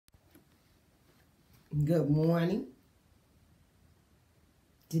Good morning.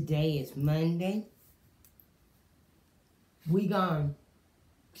 Today is Monday. We gonna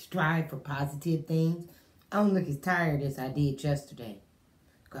strive for positive things. I don't look as tired as I did yesterday.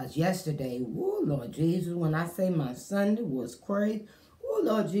 Because yesterday, oh Lord Jesus, when I say my Sunday was crazy, oh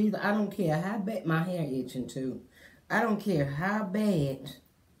Lord Jesus, I don't care how bad my hair itching too. I don't care how bad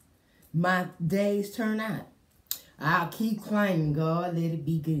my days turn out. I'll keep claiming, God, let it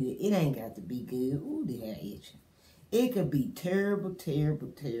be good. It ain't got to be good. Ooh, the hair itching. It could be terrible, terrible,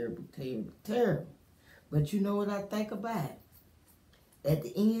 terrible, terrible, terrible. But you know what I think about? At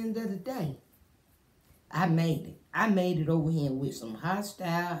the end of the day, I made it. I made it over here with some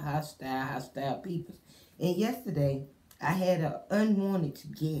hostile people. And yesterday, I had an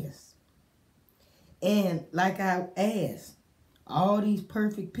unwanted guest. And like I asked, all these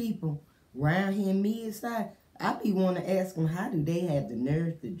perfect people around here mid-side, I be wanting to ask them, how do they have the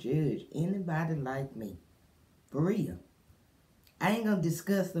nerve to judge anybody like me? For real. I ain't going to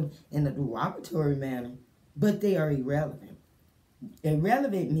discuss them in a derogatory manner, but they are irrelevant.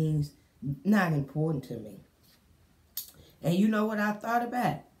 Irrelevant means not important to me. And you know what I thought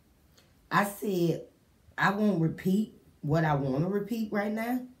about? I said, I won't repeat what I want to repeat right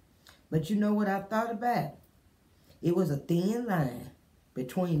now, but you know what I thought about? It was a thin line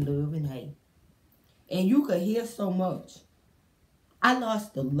between love and hate. And you could hear so much. I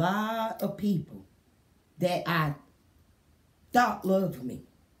lost a lot of people that I thought loved me.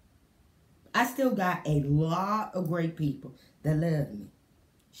 I still got a lot of great people that love me.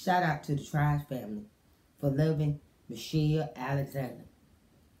 Shout out to the Tribe family for loving Michelle Alexander,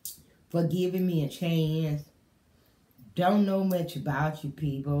 for giving me a chance. Don't know much about you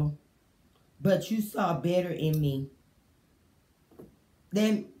people, but you saw better in me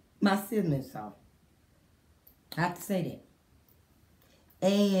than my siblings saw. I have to say that.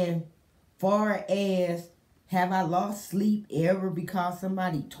 And far as have I lost sleep ever because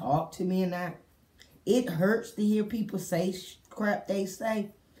somebody talked to me or not? It hurts to hear people say crap they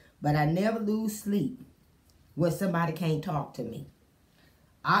say, but I never lose sleep when somebody can't talk to me.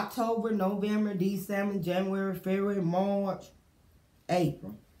 October, November, December, January, February, March,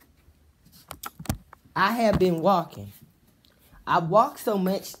 April. I have been walking. I walked so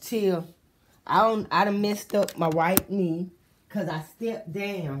much till I done messed up my right knee because I stepped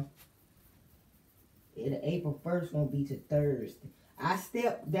down. April 1st won't be to Thursday. I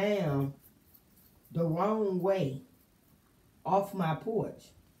stepped down the wrong way off my porch.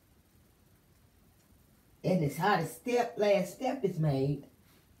 And it's how the last step is made.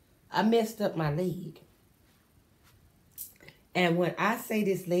 I messed up my leg. And when I say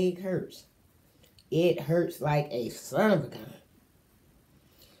this leg hurts, it hurts like a son of a gun.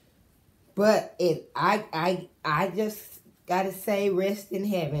 But I just gotta say rest in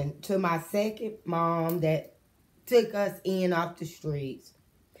heaven to my second mom that took us in off the streets.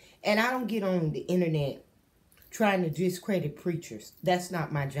 And I don't get on the internet trying to discredit preachers. That's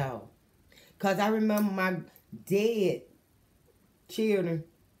not my job. Because I remember my dead children,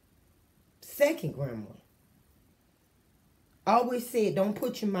 second grandma, always said, don't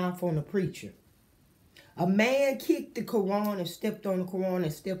put your mouth on a preacher. A man kicked the Quran and stepped on the Quran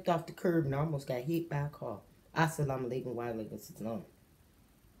and stepped off the curb and almost got hit by a car. Assalamu alaikum wa alaikum salam.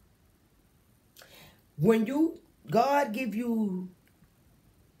 When God give you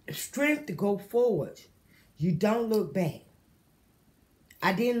strength to go forward, you don't look back.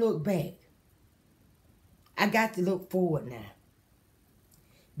 I didn't look back. I got to look forward now.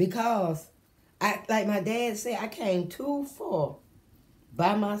 Because, like my dad said, I came too far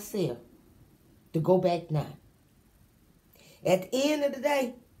by myself to go back now. At the end of the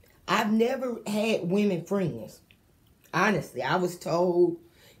day, I've never had women friends. Honestly, I was told,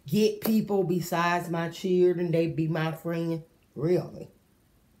 get people besides my children, they be my friend. Really.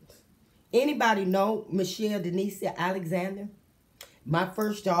 Anybody know Michelle Denise Alexander? My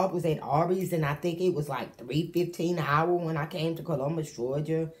first job was at Arby's, and I think it was like $3.15 an hour when I came to Columbus,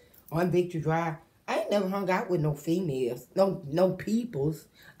 Georgia, on Victory Drive. I ain't never hung out with no females, no peoples.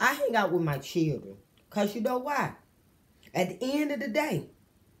 I hang out with my children. Because you know why? At the end of the day,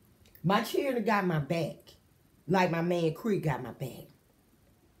 my children got my back. Like my man Creek got my back.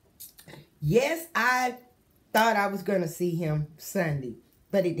 Yes, I thought I was going to see him Sunday,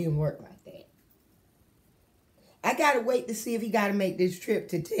 but it didn't work like that. I got to wait to see if he got to make this trip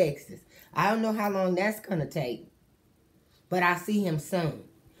to Texas. I don't know how long that's going to take, but I'll see him soon.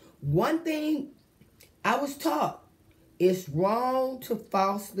 One thing I was taught, it's wrong to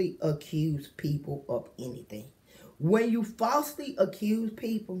falsely accuse people of anything. When you falsely accuse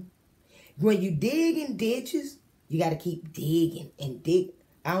people, when you dig in ditches, you got to keep digging and dig.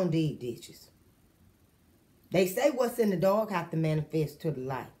 I don't dig ditches. They say what's in the dark have to manifest to the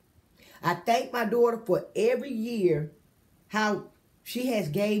light. I thank my daughter for every year how she has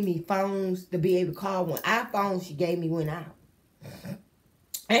gave me phones to be able to call. When iPhone she gave me went out.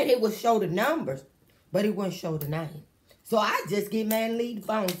 And it would show the numbers, but it wouldn't show the name. So I just get mad and leave the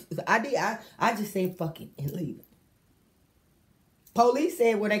phones. I just said fuck it and leave it. Police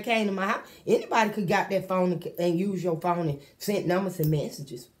said when they came to my house, anybody could got that phone and use your phone and send numbers and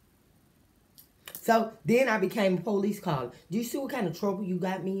messages. So then I became a police caller. Do you see what kind of trouble you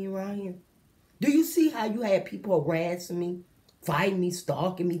got me in around here? Do you see how you had people harassing me, fighting me,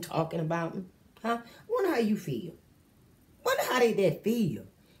 stalking me, talking about me? Huh? I wonder how you feel. Wonder how they that feel.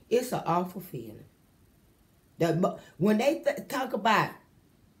 It's an awful feeling. When they talk about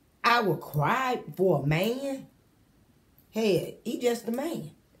I would cry for a man, hey, he just a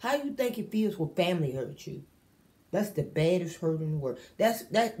man. How you think it feels when family hurts you? That's the baddest hurt in the world.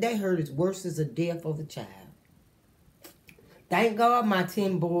 That hurt is worse as the death of a child. Thank God my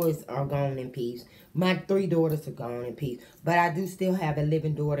 10 boys are gone in peace. My 3 daughters are gone in peace. But I do still have a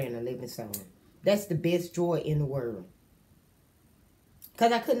living daughter and a living son. That's the best joy in the world.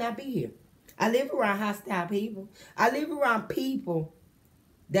 Because I could not be here. I live around hostile people. I live around people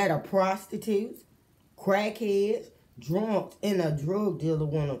that are prostitutes, crackheads, drunks, and a drug dealer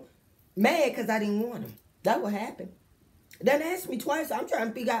want them. Mad because I didn't want them. That what happened. Then asked me twice. I'm trying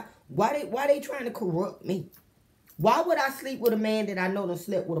to figure out why they trying to corrupt me. Why would I sleep with a man that I know done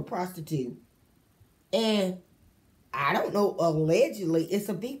slept with a prostitute? And I don't know, allegedly it's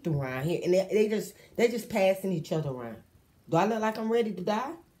a victim around here. And they just passing each other around. Do I look like I'm ready to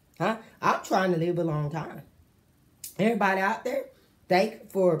die? Huh? I'm trying to live a long time. Everybody out there, thank you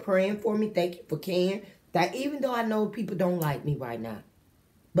for praying for me. Thank you for caring. That even though I know people don't like me right now.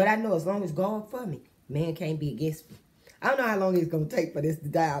 But I know as long as God for me, man can't be against me. I don't know how long it's going to take for this to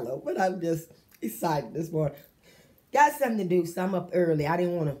dialogue, but I'm just excited this morning. Got something to do, so I'm up early. I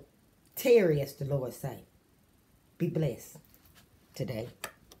didn't want to tarry, as the Lord say. Be blessed today.